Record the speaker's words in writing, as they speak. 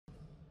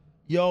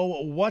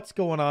Yo, what's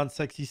going on,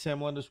 Sexy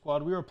Sam Lender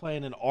Squad? We were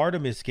playing an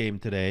Artemis game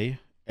today,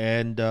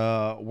 and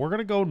we're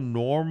gonna go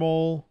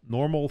normal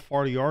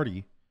farty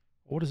arty.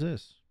 What is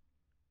this?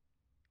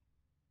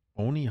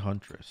 Oni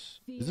Huntress.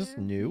 Is this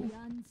new?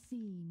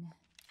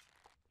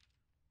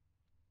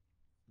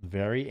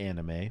 Very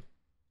anime.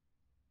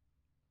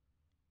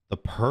 The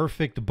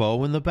perfect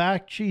bow in the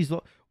back. Jeez,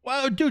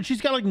 wow, dude, she's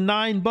got like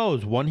 9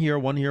 bows. One here,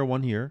 one here,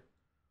 one here,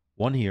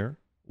 one here,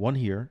 one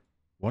here,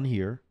 one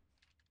here.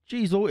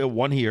 Jeez,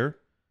 one here.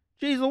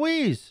 Jeez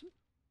Louise.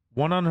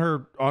 One on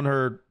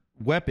her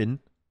weapon.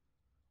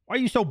 Why are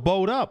you so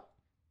bowed up?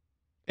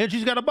 And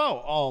she's got a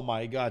bow. Oh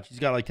my god, she's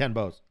got like 10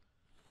 bows.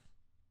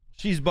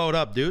 She's bowed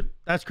up, dude.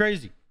 That's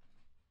crazy.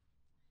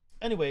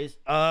 Anyways,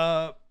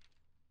 I'm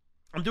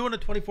doing a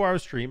 24-hour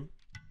stream.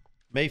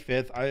 May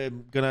 5th.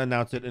 I'm gonna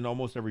announce it in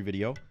almost every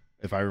video,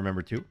 if I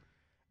remember to.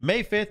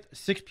 May 5th,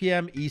 6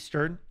 p.m.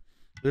 Eastern.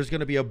 There's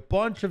gonna be a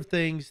bunch of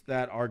things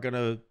that are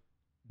gonna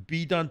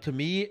be done to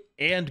me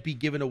and be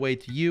given away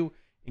to you,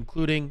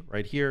 including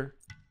right here,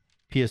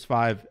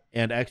 PS5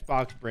 and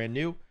Xbox, brand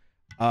new.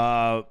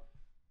 And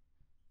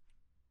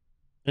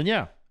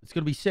yeah, it's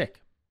gonna be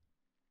sick.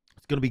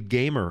 It's gonna be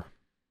gamer.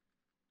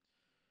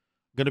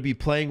 Gonna be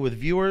playing with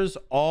viewers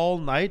all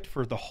night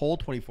for the whole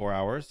 24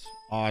 hours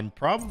on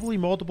probably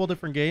multiple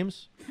different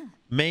games.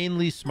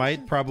 Mainly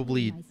Smite.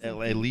 Probably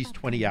at least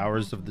 20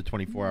 hours of the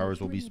 24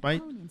 hours will be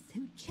Smite.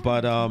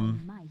 But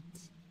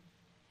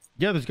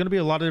yeah, there's gonna be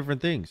a lot of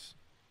different things.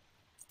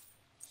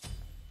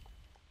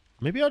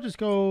 Maybe I'll just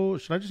go...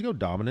 Should I just go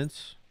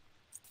dominance?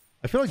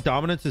 I feel like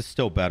dominance is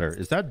still better.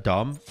 Is that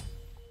dumb?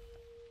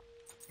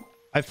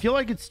 I feel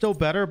like it's still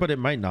better, but it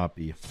might not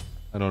be.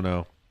 I don't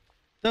know.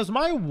 Does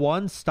my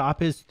 1 stop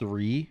his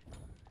 3?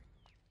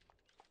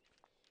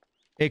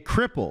 It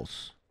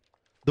cripples.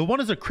 The 1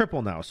 is a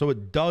cripple now, so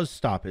it does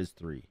stop his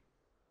 3.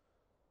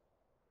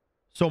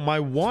 So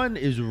my 1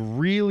 is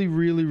really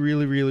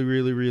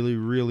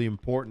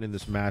important in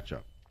this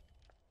matchup.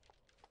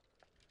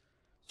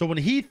 So when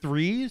he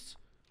 3s,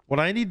 what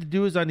I need to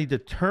do is I need to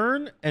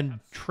turn and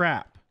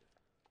trap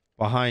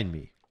behind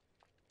me.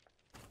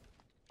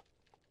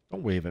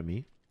 Don't wave at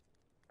me.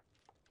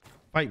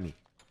 Fight me.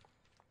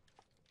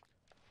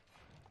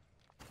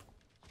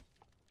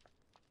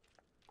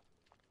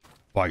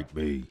 Fight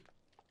me.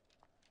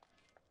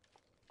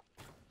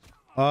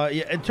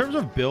 Yeah, in terms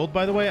of build,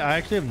 by the way, I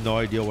actually have no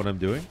idea what I'm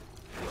doing.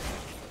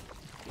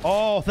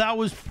 Oh, that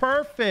was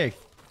perfect.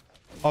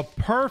 A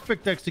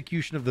perfect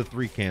execution of the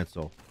 3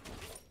 cancel.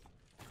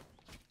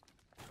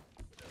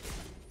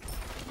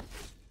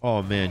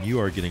 Oh, man, you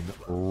are getting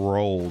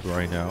rolled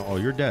right now. Oh,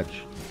 you're dead.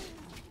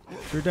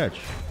 You're dead.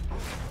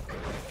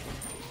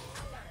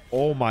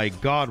 Oh, my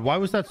God. Why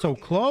was that so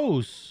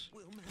close?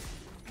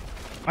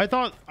 I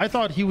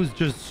thought he was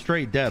just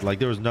straight dead. Like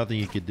there was nothing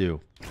he could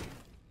do.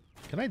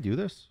 Can I do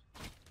this?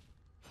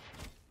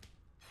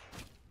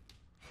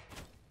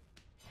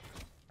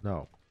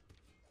 No.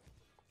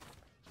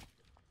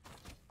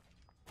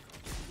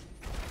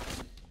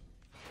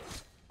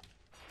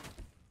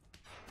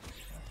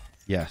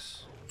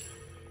 Yes.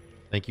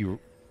 Thank you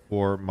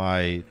for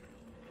my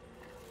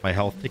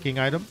health ticking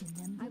item.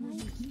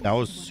 That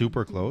was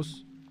super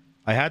close.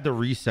 I had to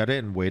reset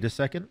it and wait a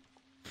second.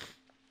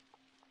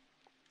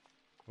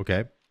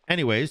 Okay.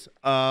 Anyways,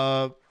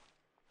 I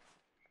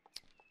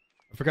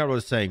forgot what I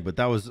was saying, but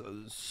that was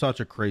such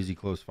a crazy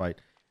close fight.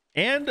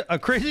 And a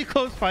crazy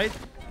close fight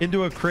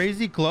into a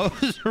crazy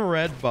close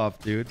red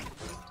buff, dude.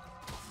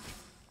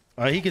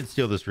 He can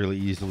steal this really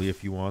easily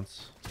if he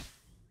wants.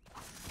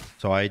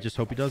 So I just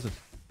hope he doesn't.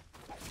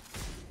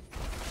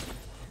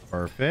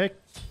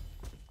 Perfect.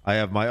 I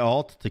have my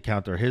ult to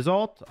counter his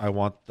ult. I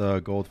want the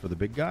gold for the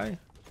big guy.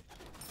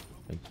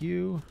 Thank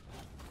you.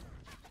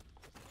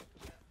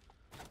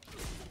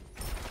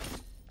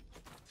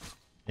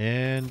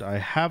 And I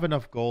have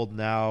enough gold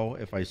now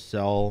if I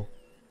sell.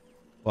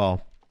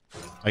 Well,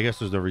 I guess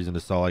there's no reason to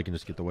sell. I can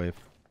just get the wave.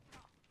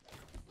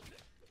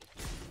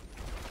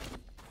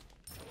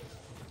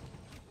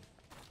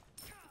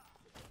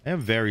 I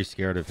am very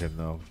scared of him,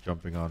 though,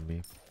 jumping on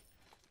me.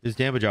 His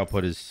damage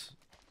output is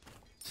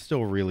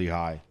still really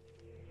high.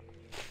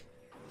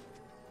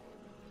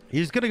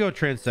 He's going to go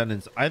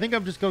Transcendence. I think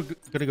I'm just going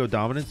to go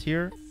Dominance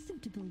here.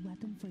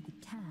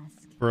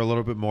 For a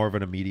little bit more of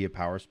an immediate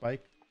power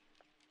spike.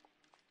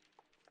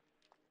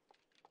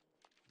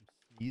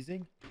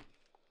 Sneezing.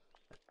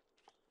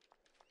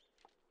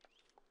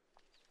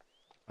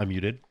 I'm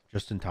muted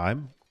just in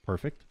time.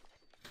 Perfect.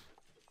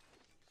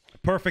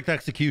 Perfect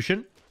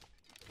execution.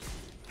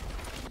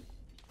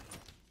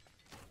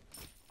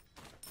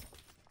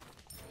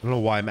 I don't know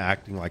why I'm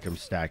acting like I'm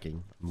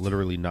stacking. I'm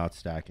literally not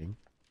stacking.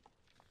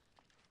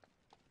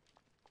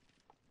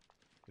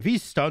 If he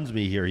stuns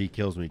me here, he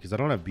kills me because I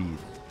don't have bees.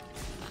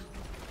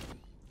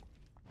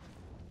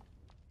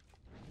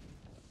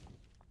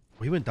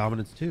 Oh, he went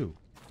Dominance too.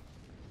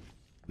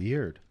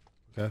 Weird.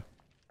 Okay.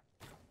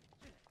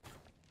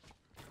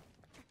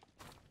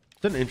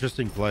 It's an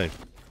interesting play.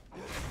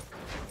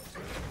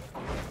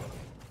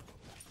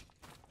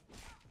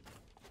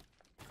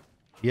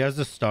 He has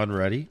the stun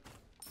ready.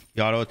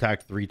 He auto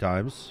attacked 3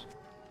 times.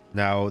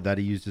 Now that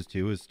he used his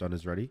 2, his stun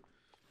is ready.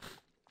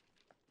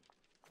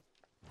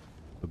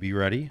 So be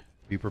ready.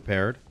 Be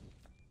prepared.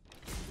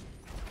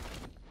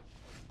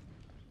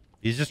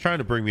 He's just trying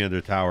to bring me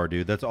under tower,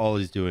 dude. That's all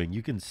he's doing.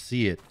 You can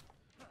see it.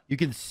 You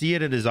can see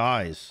it in his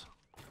eyes.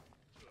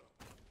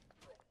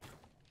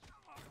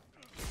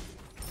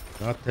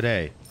 Not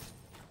today.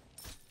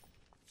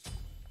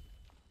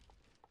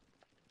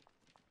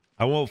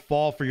 I won't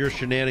fall for your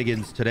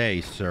shenanigans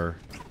today, sir.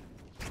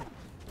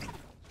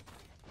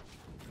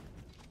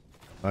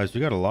 Nice. We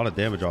got a lot of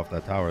damage off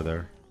that tower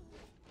there.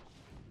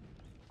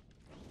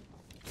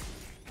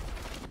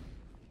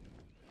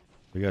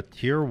 We got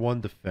tier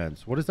 1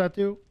 defense. What does that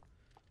do?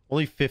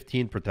 Only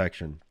 15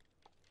 protection.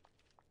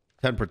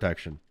 10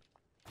 protection.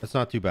 That's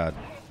not too bad.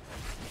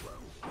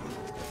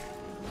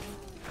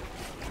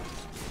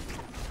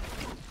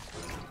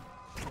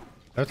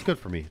 That's good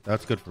for me.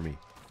 That's good for me.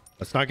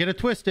 Let's not get it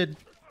twisted.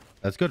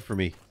 That's good for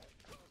me.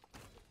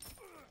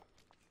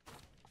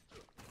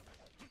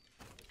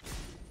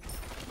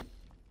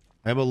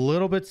 I'm a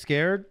little bit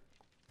scared,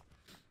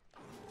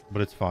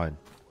 but it's fine.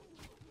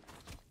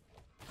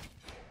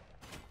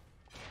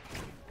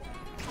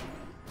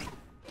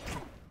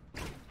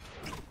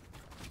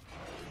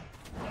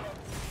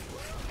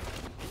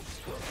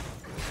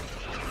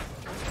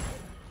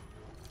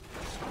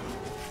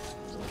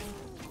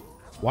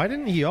 Why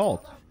didn't he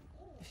ult?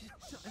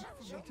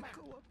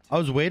 I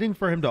was waiting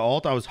for him to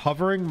ult. I was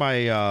hovering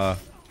my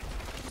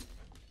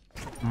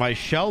my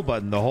shell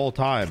button the whole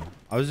time.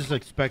 I was just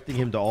expecting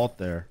him to ult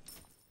there.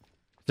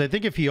 So I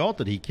think if he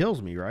ulted, he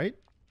kills me, right?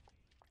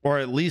 Or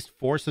at least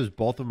forces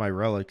both of my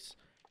relics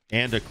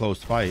and a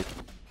close fight.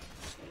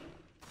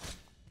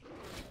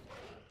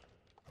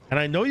 And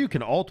I know you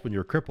can ult when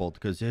you're crippled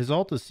because his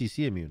ult is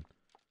CC immune.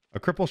 A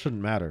cripple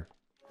shouldn't matter.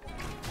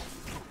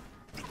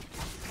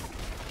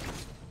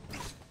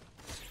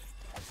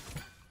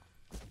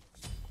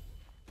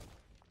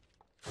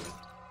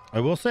 I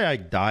will say I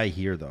die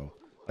here though.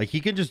 Like he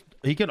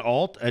can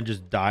ult and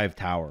just dive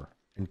tower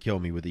and kill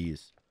me with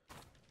ease.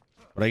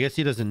 But I guess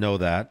he doesn't know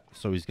that,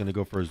 so he's gonna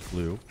go for his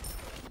blue.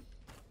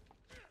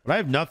 But I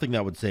have nothing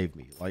that would save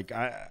me. Like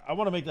I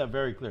want to make that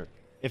very clear.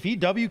 If he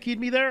W keyed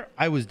me there,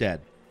 I was dead.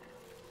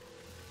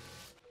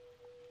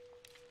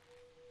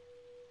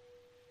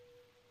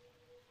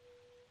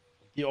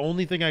 The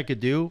only thing I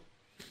could do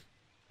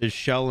is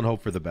shell and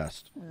hope for the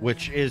best,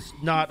 which is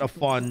not a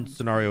fun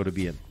scenario to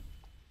be in.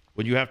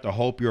 When you have to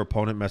hope your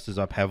opponent messes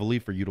up heavily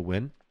for you to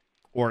win,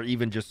 or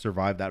even just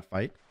survive that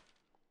fight.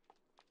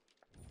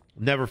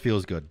 Never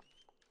feels good.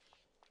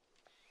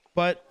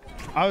 But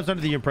I was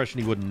under the impression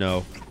he wouldn't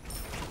know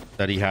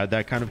that he had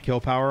that kind of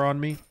kill power on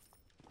me.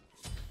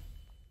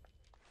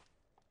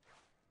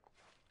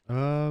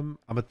 I'm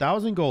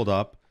 1,000 gold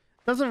up.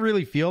 Doesn't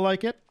really feel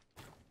like it,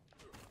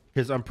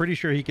 because I'm pretty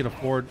sure he can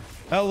afford...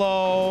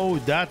 Hello!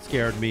 That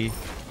scared me.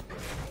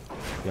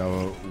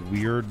 Yo,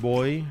 weird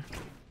boy.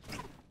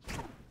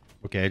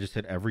 Okay, I just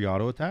hit every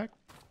auto attack.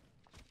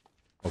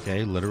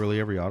 Okay, literally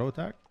every auto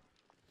attack.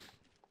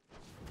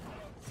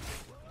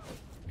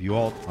 If you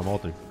ult, I'm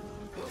ulting.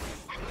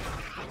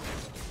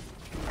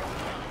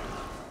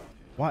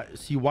 Why?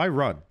 See, why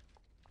run?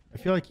 I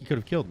feel like he could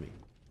have killed me.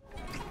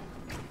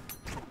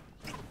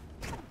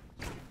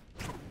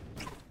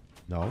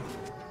 No.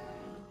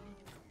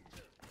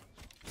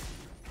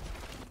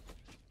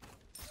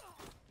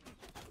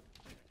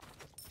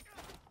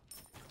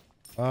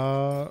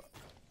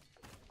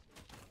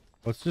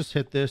 Let's just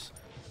hit this.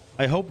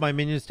 I hope my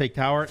minions take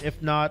tower.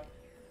 If not,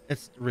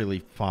 it's really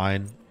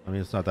fine. I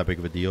mean, it's not that big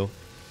of a deal.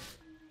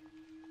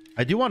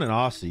 I do want an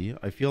Aussie.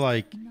 I feel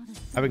like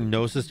having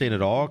no sustain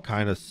at all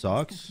kind of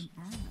sucks.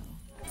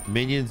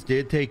 Minions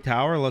did take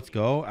tower. Let's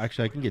go.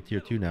 Actually, I can get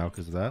tier 2 now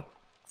because of that.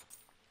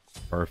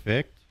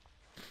 Perfect.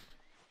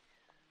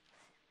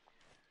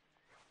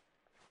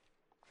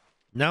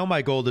 Now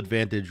my gold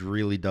advantage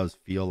really does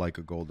feel like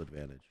a gold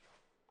advantage.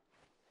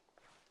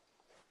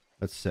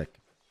 That's sick.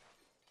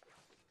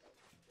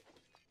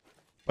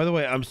 By the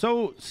way, I'm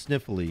so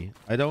sniffly.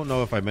 I don't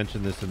know if I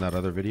mentioned this in that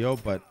other video,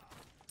 but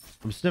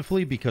I'm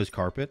sniffly because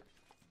carpet.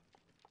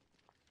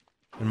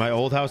 In my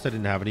old house, I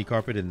didn't have any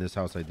carpet. In this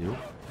house, I do.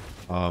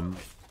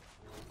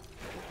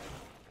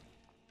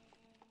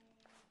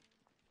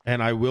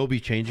 And I will be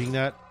changing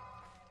that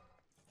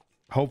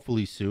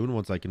hopefully soon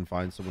once I can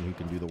find someone who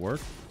can do the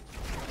work,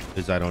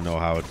 because I don't know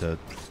how to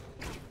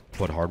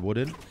put hardwood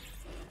in.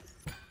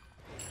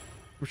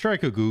 I'm sure I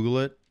could Google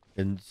it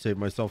and save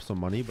myself some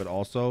money, but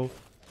also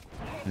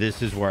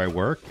this is where I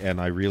work and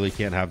I really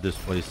can't have this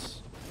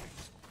place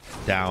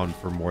down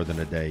for more than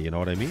a day. You know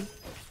what I mean?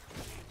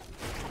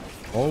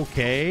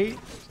 Okay.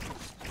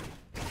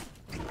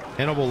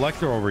 Hannibal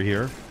Lecter over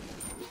here.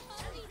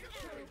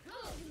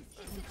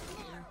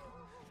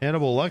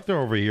 Hannibal Lecter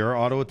over here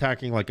auto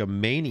attacking like a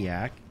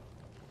maniac.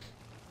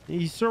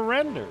 He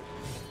surrenders.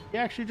 He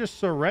actually just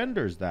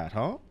surrenders that,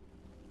 huh?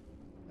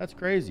 That's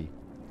crazy.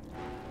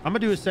 I'm gonna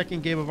do a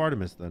second game of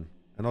Artemis then,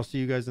 and I'll see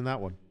you guys in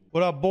that one.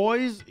 What up,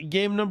 boys?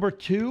 Game number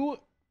 2.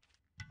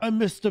 I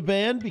missed a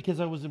band because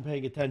I wasn't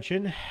paying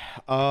attention.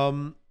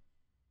 But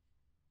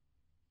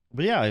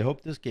yeah, I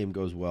hope this game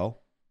goes well.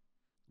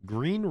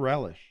 Green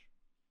relish.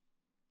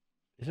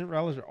 Isn't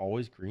relish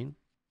always green?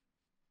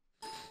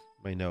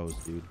 My nose,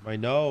 dude. My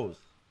nose.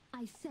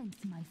 I sense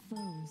my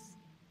foes.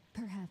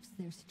 Perhaps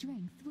their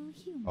strength will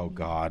heal me. Oh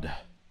God.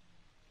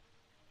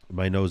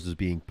 My nose is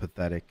being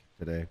pathetic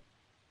today.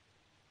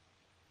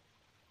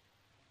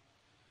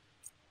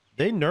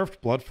 They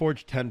nerfed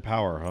Bloodforge 10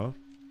 power, huh?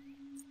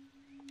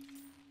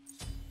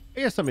 I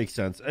guess that makes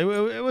sense. It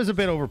was a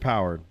bit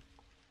overpowered.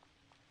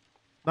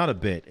 Not a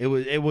bit. It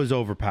was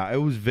overpowered. It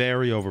was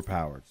very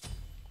overpowered.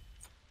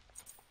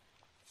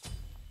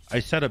 I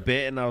said a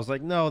bit and I was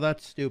like, no,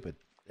 that's stupid.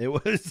 It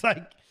was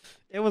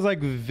like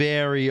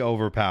very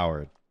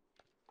overpowered.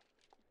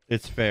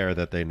 It's fair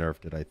that they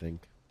nerfed it, I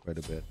think, quite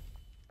a bit.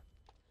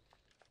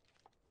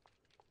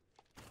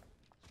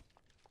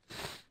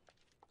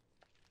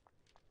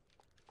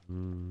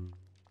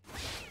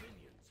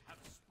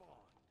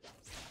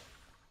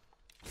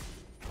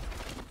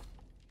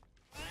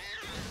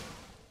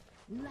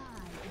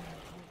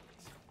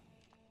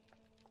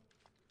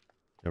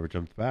 Never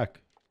jumped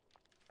back.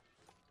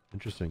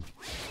 Interesting.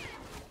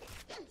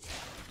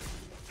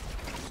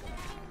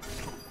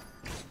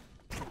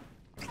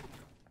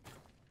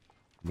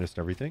 Missed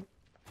everything?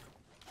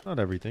 Not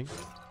everything.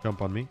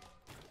 Jump on me.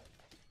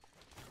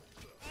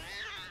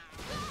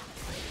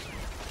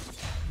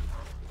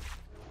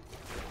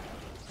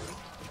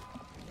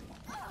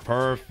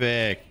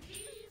 Perfect.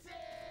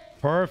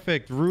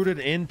 Perfect. Rooted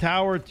in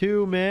tower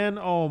 2, man.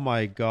 Oh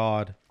my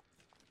God.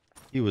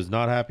 He was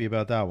not happy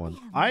about that one.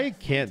 I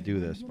can't do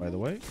this, by the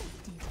way.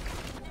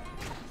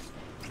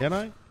 Can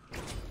I?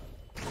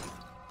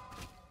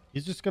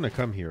 He's just gonna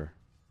come here.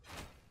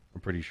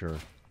 I'm pretty sure.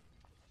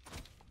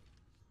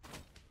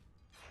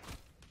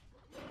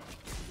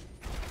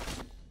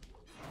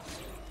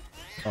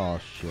 Oh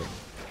shit.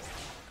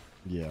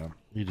 Yeah,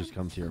 he just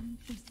comes here.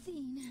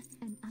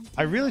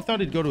 I really thought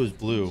he'd go to his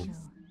blue.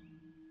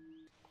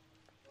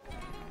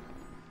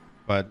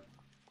 But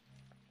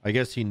I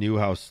guess he knew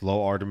how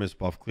slow Artemis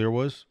buff clear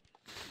was.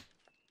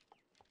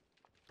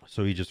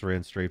 So he just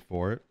ran straight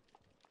for it.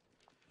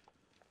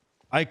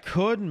 I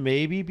could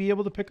maybe be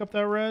able to pick up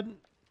that red,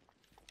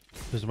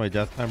 because my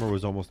death timer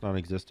was almost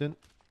non-existent.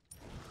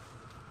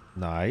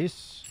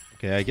 Nice.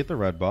 Okay, I get the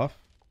red buff.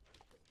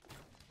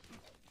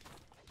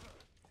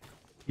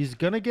 He's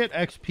gonna get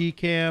XP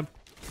camp.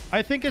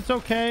 I think it's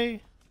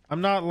okay.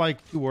 I'm not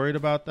like too worried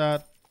about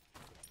that.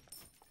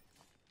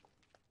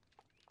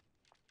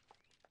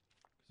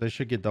 They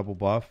should get double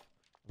buff.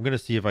 I'm gonna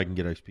see if I can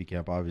get XP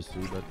camp,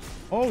 obviously, but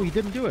oh, he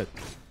didn't do it.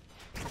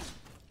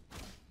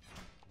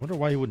 Wonder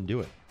why he wouldn't do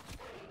it.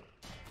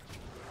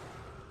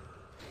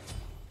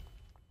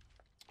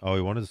 Oh,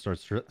 he wanted to start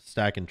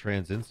stacking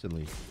trans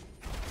instantly.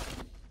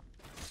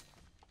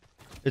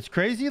 It's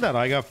crazy that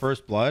I got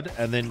first blood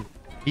and then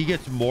he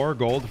gets more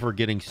gold for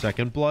getting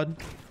second blood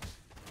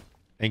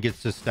and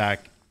gets to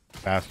stack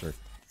faster,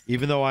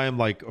 even though I am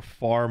like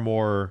far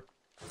more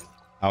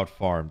out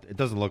farmed. It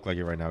doesn't look like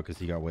it right now because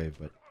he got waved,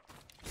 but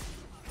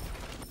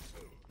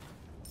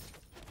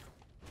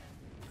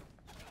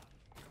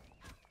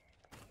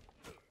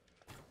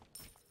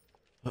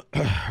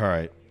all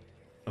right,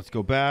 let's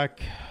go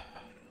back.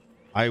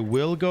 I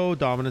will go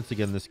dominance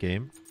again this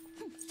game.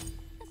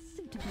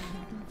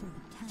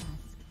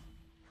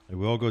 I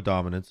will go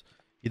dominance.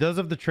 He does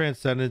have the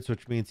transcendence,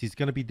 which means he's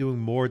going to be doing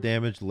more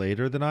damage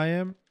later than I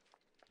am,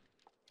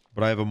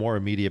 but I have a more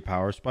immediate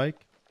power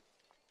spike.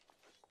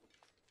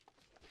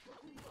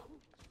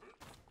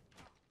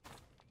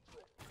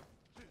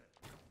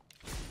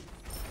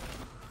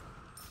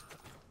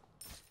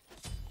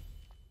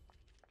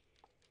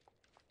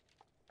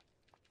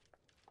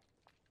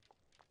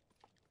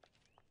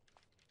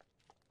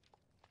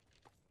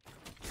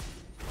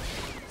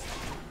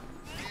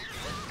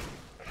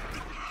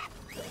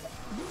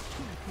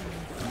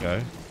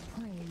 Okay.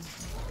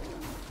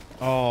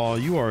 Oh,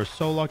 you are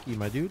so lucky,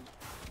 my dude.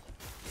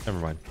 Never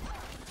mind.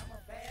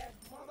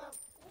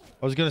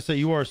 I was gonna say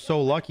you are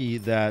so lucky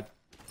that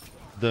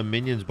the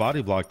minions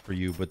body blocked for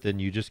you, but then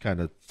you just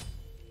kind of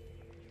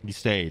you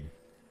stayed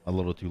a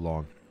little too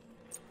long.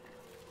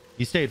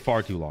 You stayed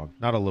far too long,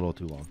 not a little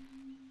too long.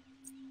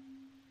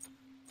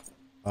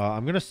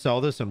 I'm gonna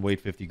sell this and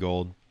wait 50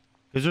 gold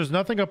because there's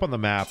nothing up on the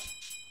map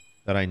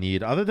that I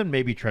need other than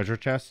maybe treasure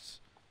chests.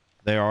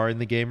 They are in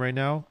the game right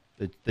now.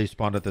 They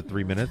spawned at the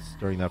 3 minutes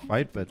during that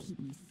fight, but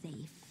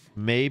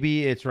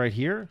maybe it's right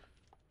here.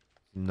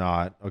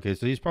 Not. Okay,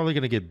 so he's probably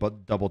going to get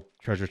double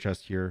treasure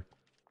chest here.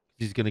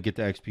 He's going to get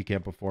the XP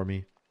camp before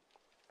me.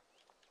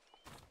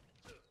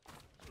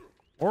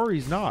 Or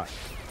he's not.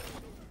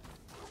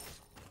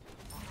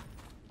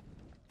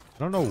 I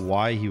don't know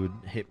why he would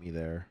hit me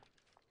there.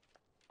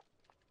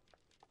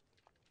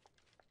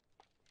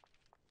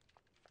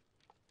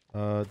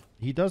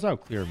 He does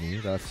outclear me.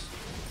 That's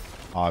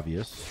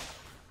obvious.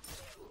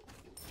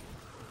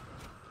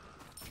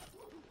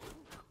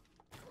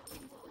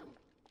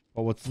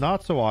 But what's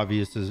not so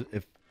obvious is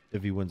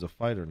if he wins a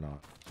fight or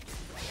not.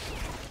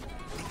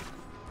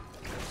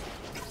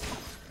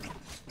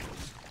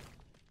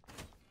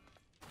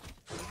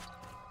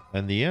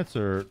 And the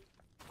answer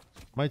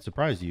might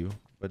surprise you,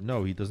 but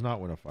no, he does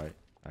not win a fight.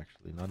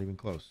 Actually, not even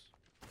close.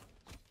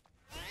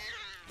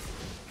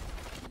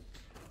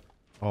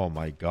 Oh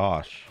my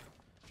gosh.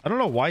 I don't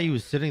know why he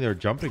was sitting there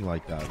jumping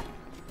like that.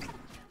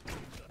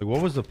 Like,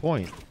 what was the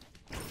point?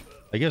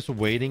 I guess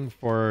waiting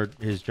for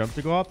his jump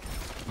to go up.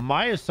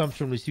 My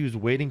assumption was he was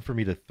waiting for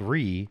me to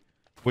 3,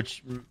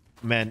 which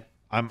meant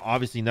I'm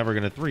obviously never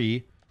going to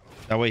 3.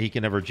 That way he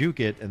can never juke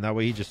it, and that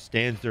way he just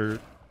stands there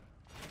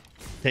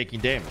taking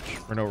damage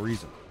for no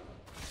reason.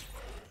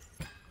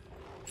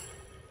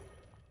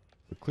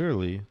 But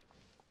clearly,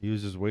 he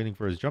was just waiting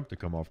for his jump to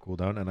come off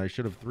cooldown, and I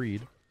should have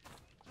 3'd,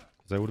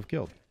 because I would have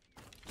killed.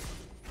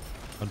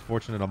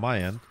 Unfortunate on my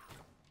end,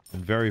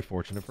 and very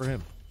fortunate for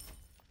him.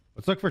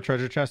 Let's look for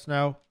treasure chests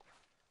now.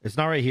 It's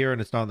not right here,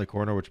 and it's not in the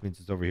corner, which means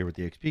it's over here with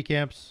the XP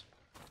camps,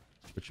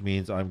 which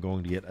means I'm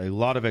going to get a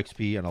lot of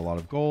XP and a lot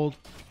of gold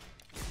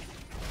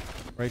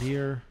right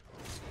here,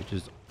 which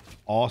is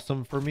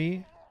awesome for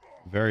me.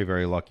 Very,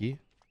 very lucky.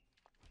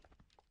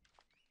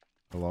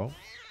 Hello?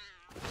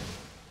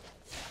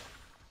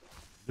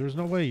 There's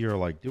no way you're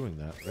like doing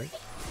that, right?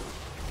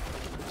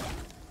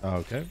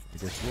 Okay, I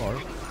guess you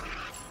are.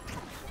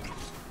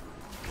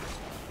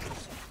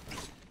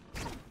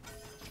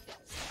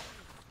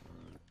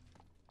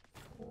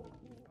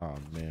 Oh,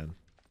 man.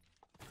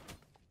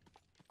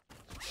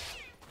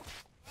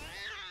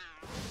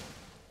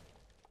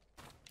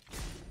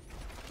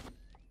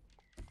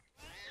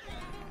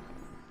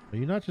 Are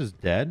you not just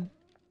dead?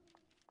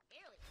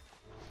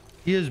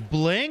 He is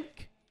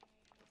blink?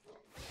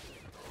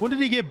 When did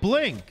he get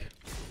blink?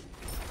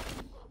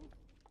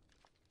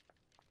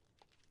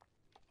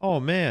 Oh,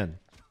 man.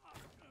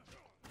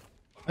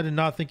 I did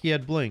not think he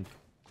had blink.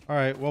 All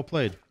right, well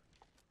played.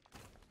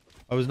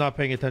 I was not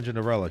paying attention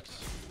to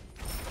relics.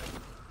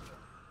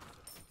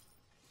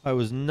 I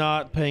was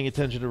not paying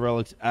attention to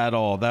relics at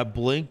all. That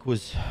blink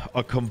was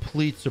a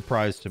complete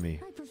surprise to me.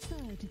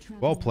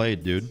 Well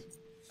played, dude.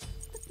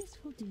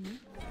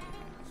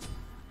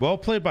 Well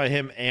played by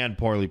him and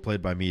poorly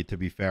played by me, to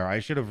be fair. I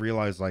should have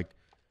realized, like,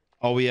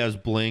 oh, he has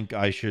blink.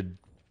 I should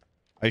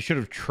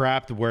have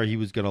trapped where he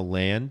was going to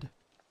land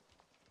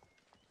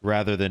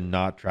rather than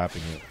not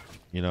trapping it,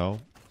 you know?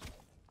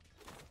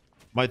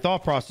 My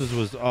thought process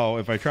was, oh,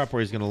 if I trap where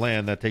he's going to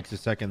land, that takes a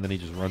second, then he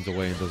just runs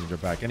away and doesn't get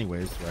back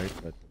anyways, right?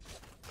 But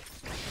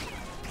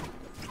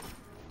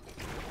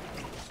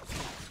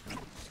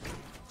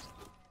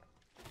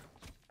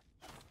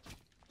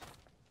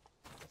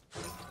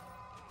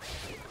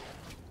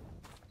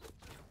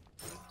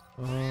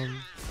I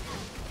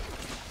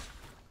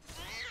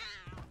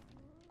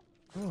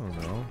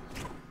don't know.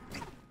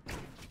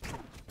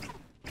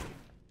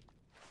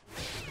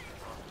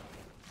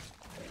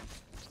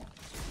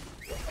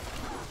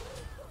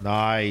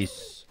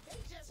 Nice.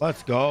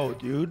 Let's go,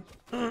 dude.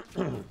 I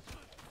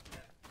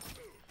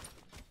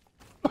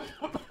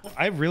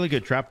have really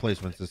good trap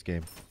placements this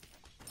game.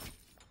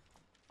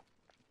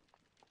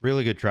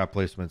 Really good trap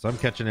placements. I'm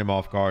catching him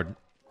off guard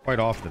quite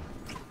often.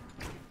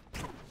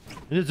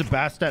 It is a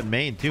Bastet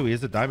main too. He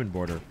has a diamond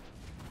border.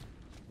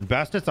 And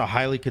Bastet's a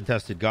highly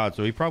contested god,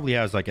 so he probably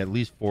has like at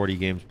least 40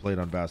 games played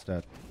on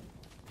Bastet.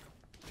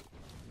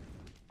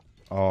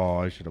 Oh,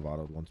 I should have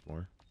autoed once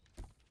more.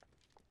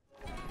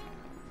 It's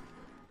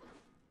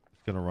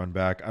gonna run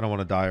back. I don't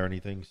want to die or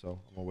anything, so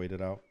I'm gonna wait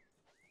it out.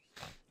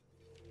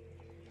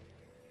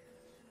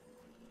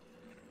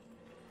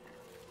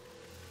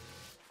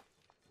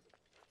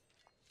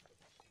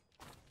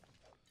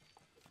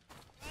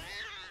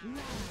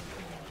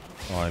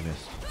 Oh, I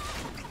missed.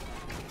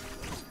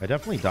 I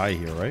definitely die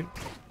here, right?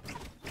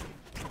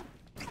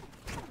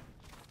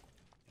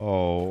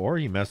 Oh, or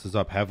he messes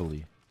up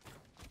heavily.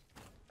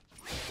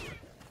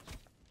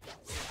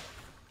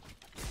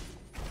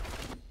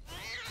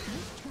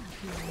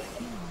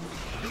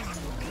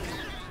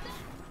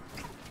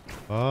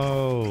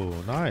 Oh,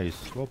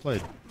 nice. Well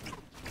played.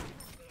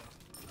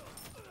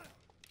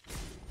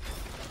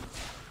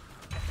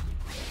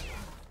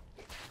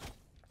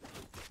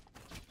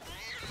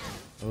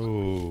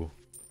 Oh.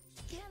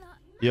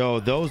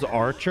 Yo, those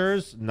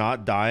archers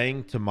not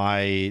dying to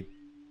my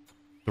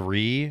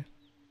 3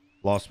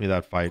 lost me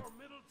that fight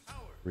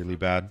really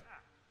bad.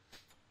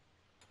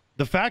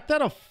 The fact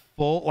that a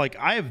full, like,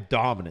 I have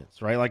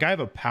dominance, right? Like, I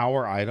have a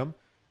power item.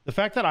 The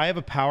fact that I have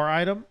a power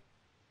item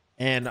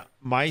and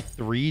my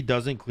 3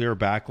 doesn't clear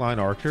backline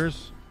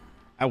archers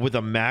with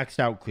a maxed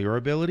out clear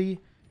ability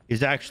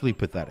is actually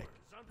pathetic.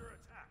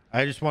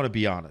 I just want to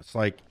be honest.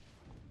 Like,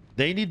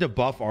 they need to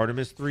buff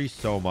Artemis 3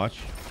 so much.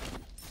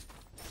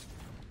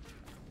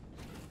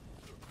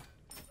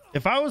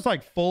 If I was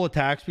like full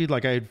attack speed,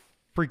 like I had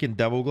freaking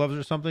devil gloves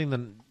or something,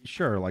 then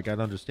sure, like I'd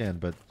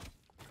understand, but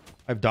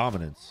I have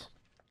dominance.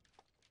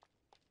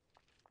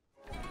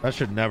 That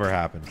should never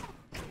happen.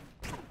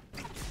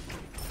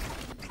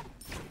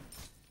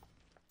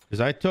 Because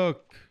I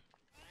took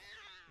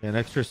an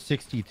extra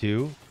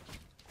 62.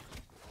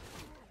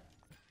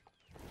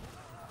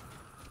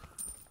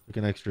 Took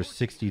an extra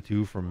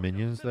 62 from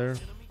minions there.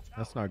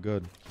 That's not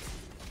good.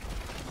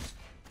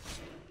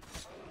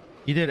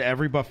 He did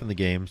every buff in the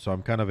game, so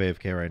I'm kind of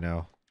AFK right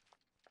now.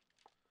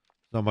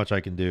 Not much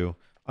I can do.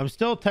 I'm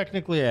still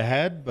technically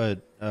ahead,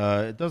 but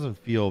it doesn't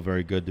feel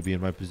very good to be in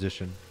my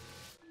position.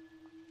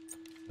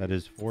 That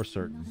is for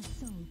certain. Not a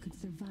soul could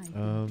survive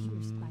being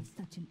pierced by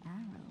such an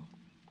arrow.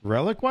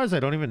 Relic-wise, I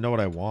don't even know what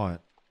I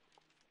want.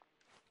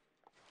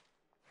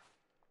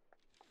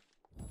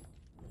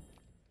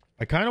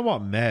 I kind of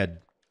want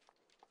med,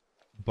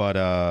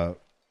 but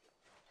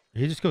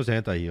he just goes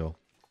anti-heal.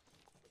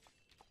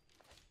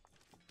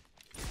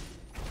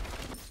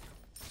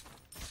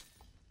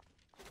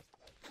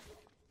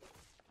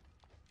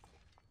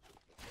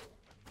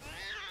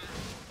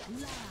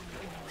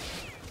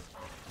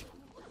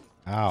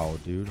 Ow,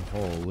 dude.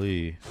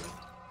 Holy.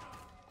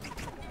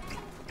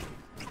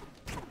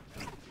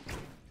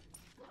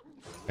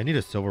 I need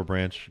a silver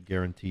branch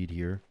guaranteed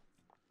here.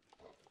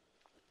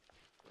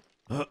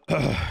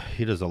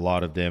 He does a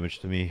lot of damage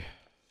to me.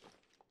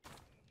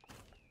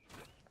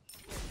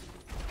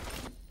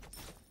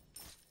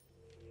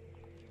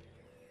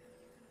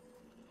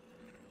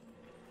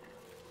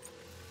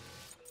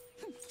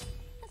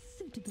 A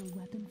suitable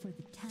weapon for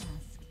the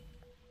task.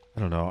 I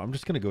don't know. I'm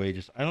just going to go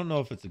Aegis. I don't know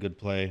if it's a good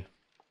play.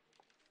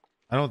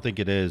 I don't think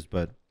it is,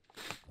 but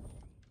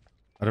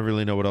I don't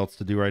really know what else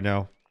to do right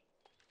now.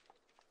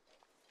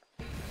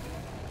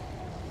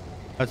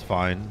 That's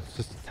fine. It's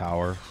just a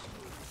tower.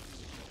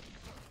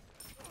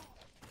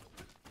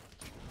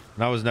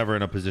 And I was never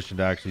in a position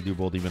to actually do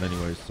Bull Demon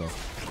anyways, so.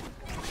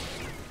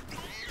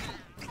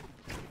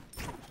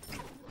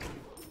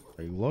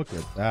 Hey, look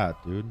at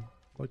that, dude.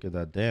 Look at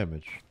that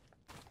damage.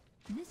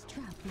 This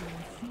trap will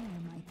ensnare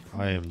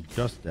my I am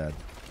just dead.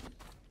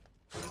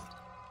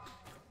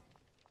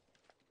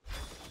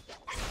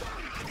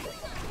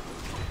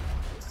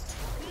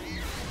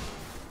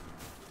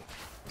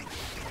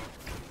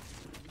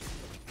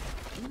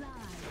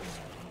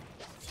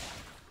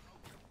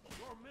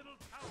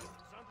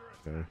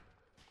 Okay.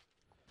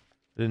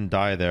 Didn't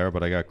die there,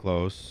 but I got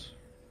close.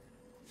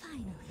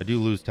 Finally, I do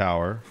lose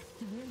tower.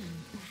 thrilling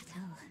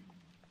battle.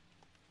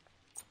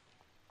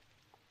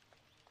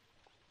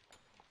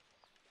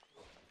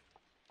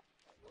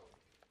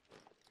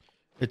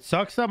 It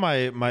sucks that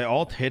my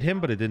ult hit him,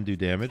 but it didn't do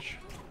damage.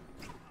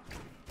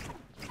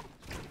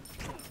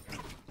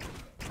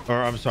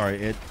 Or I'm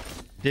sorry, it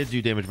did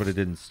do damage, but it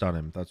didn't stun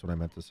him. That's what I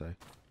meant to say.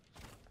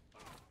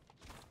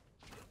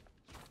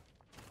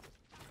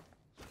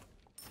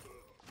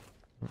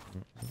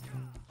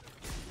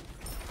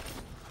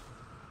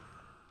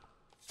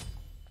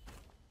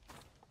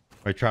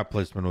 My trap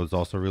placement was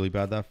also really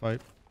bad that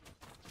fight.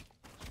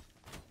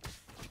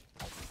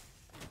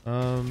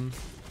 I'm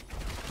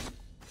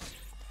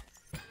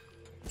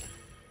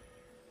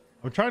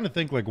trying to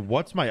think, like,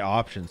 what's my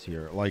options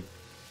here? Like,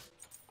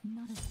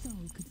 Not a soul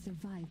could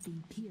survive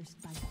being pierced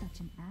by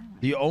such an arrow.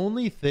 the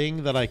only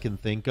thing that I can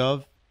think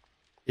of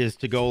is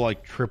to go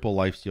like triple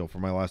lifesteal for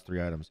my last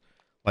 3 items.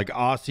 Like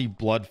Aussie,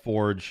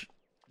 Bloodforge,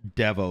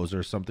 Devos,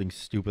 or something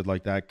stupid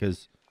like that.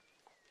 Because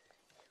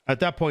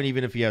at that point,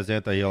 even if he has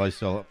anti-heal, I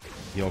still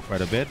heal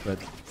quite a bit. But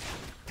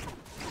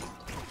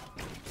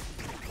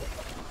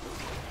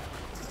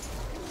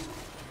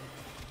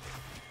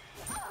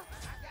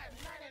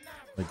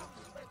like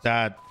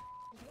that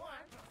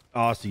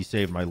Aussie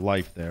saved my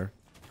life there.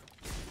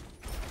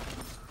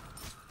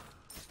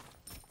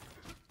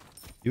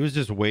 He was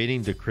just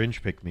waiting to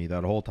cringe pick me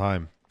that whole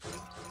time.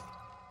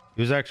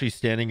 He was actually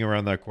standing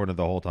around that corner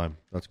the whole time.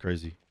 That's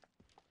crazy.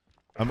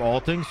 I'm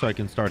ulting so I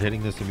can start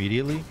hitting this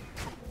immediately.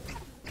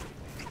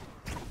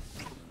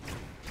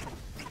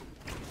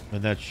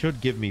 And that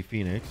should give me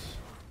Phoenix.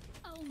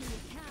 Only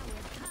a coward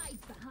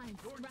hides behind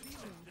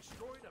structure.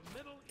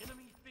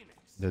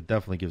 That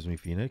definitely gives me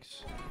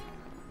Phoenix.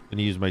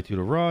 Gonna use my 2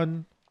 to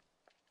run.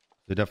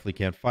 They definitely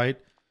can't fight.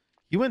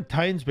 He went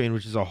Titan's Bane,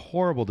 which is a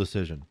horrible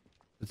decision.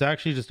 It's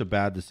actually just a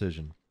bad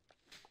decision.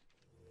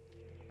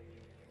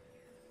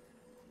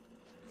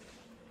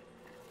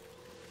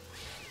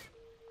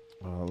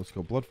 Let's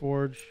go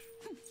Bloodforge.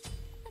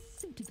 A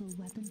suitable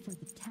weapon for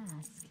the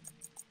task.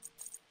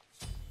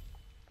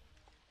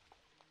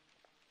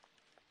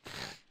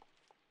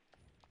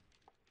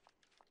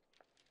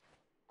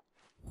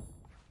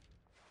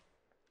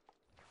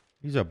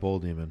 He's a Bull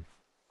Demon.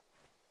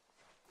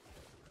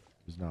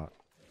 He's not.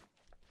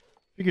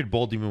 Figured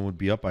Bull Demon would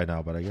be up by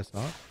now, but I guess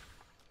not.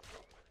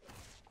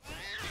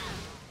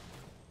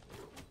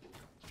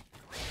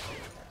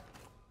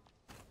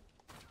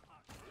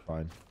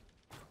 Fine.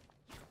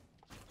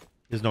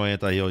 There's no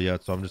anti-heal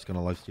yet, so I'm just gonna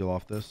lifesteal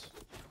off this.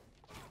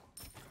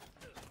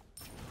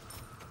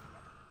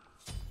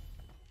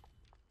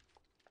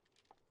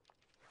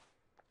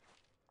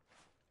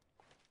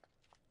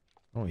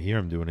 I don't hear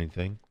him doing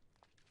anything.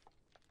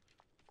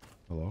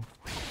 Hello?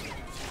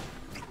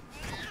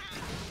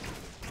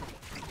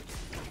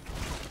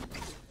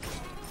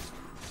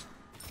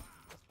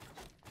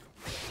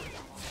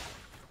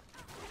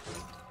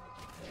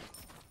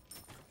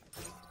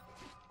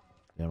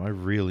 Damn, I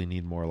really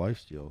need more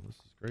lifesteal. This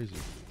is crazy.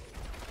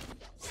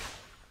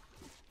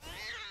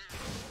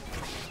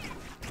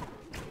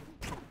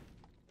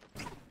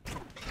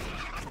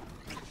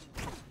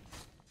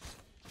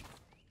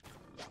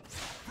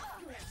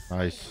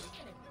 Nice.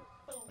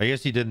 I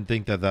guess he didn't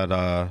think that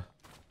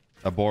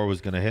that boar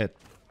was gonna hit.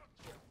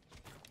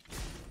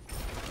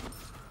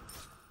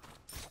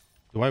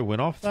 Do I win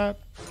off that?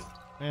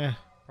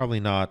 Probably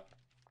not.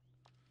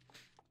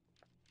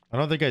 I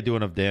don't think I do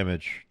enough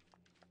damage.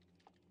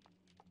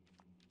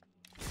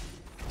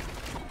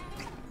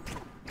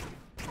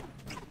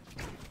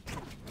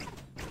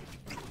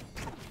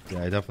 Yeah,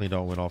 I definitely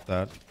don't win off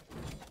that.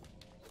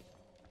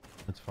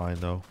 That's fine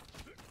though.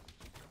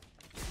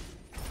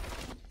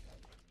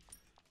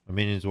 My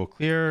minions will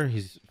clear.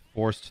 He's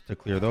forced to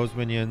clear those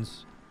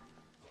minions.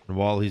 And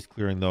while he's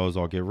clearing those,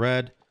 I'll get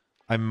red.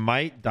 I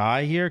might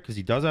die here because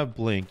he does have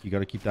blink. You got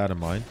to keep that in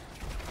mind.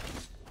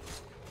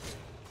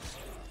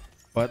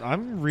 But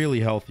I'm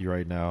really healthy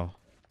right now.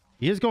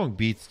 He is going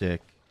beat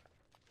stick.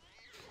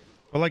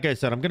 But like I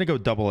said, I'm gonna go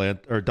double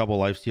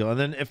lifesteal, and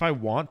then if I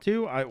want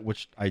to,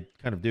 which I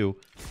kind of do,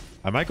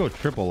 I might go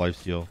triple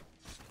lifesteal.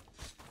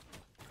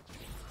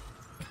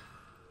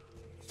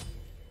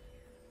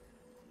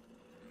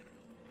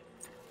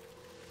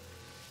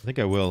 I think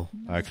I will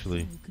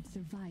actually,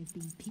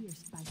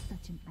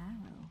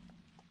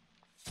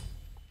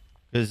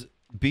 because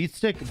beat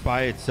stick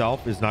by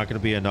itself is not going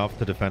to be enough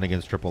to defend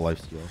against triple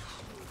lifesteal.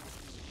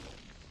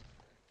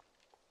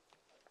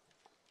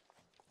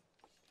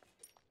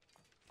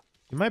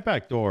 You might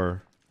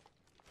backdoor.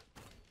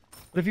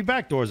 But if he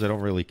backdoors, I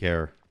don't really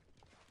care.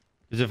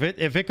 Because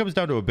if it comes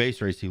down to a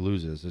base race, he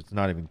loses. It's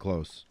not even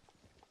close.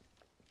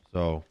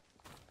 So.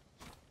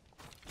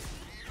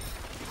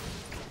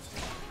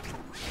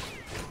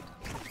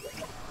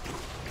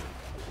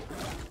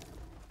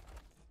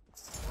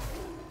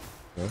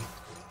 Okay.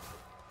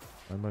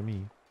 Fine by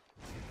me.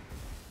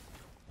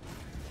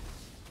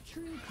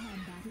 True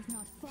combat is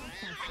not fought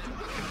by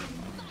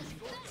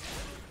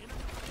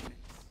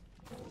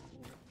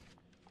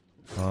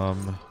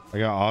I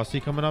got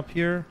Aussie coming up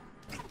here.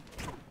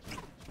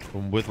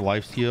 With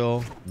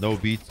lifesteal, no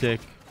beat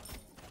stick.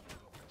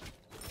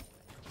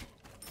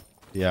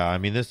 Yeah, I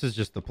mean this is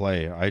just the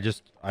play. I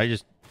just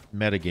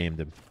metagamed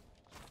him.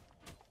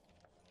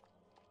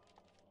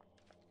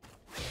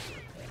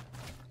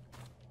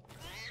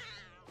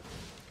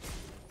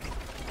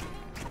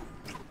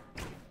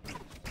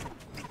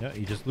 Yeah,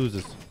 he just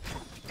loses.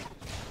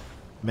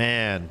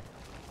 Man,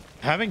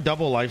 having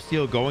double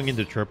lifesteal going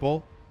into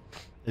triple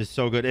is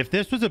so good. If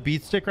this was a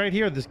beat stick right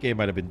here, this game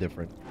might have been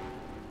different.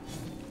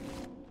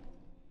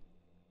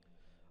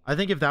 I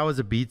think if that was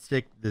a beat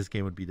stick, this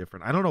game would be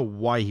different. I don't know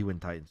why he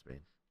went Titan's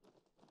Bane.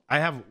 I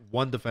have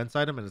one defense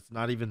item, and it's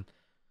not even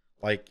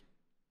like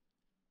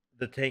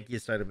the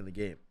tankiest item in the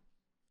game.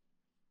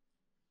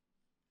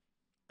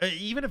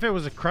 Even if it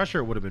was a Crusher,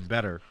 it would have been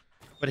better.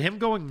 But him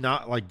going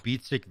not like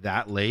beat stick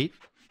that late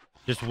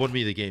just won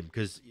me the game,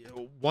 because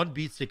one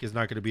beat stick is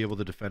not going to be able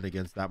to defend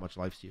against that much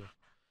lifesteal.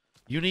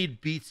 You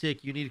need beat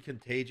stick, you need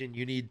contagion,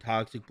 you need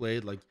toxic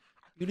blade, like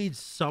you need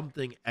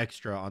something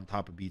extra on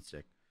top of beat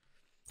stick.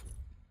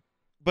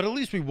 But at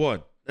least we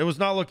won. It was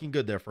not looking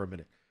good there for a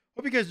minute.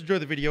 Hope you guys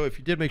enjoyed the video. If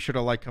you did, make sure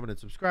to like, comment, and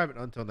subscribe. And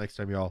until next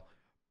time, y'all,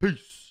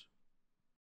 peace.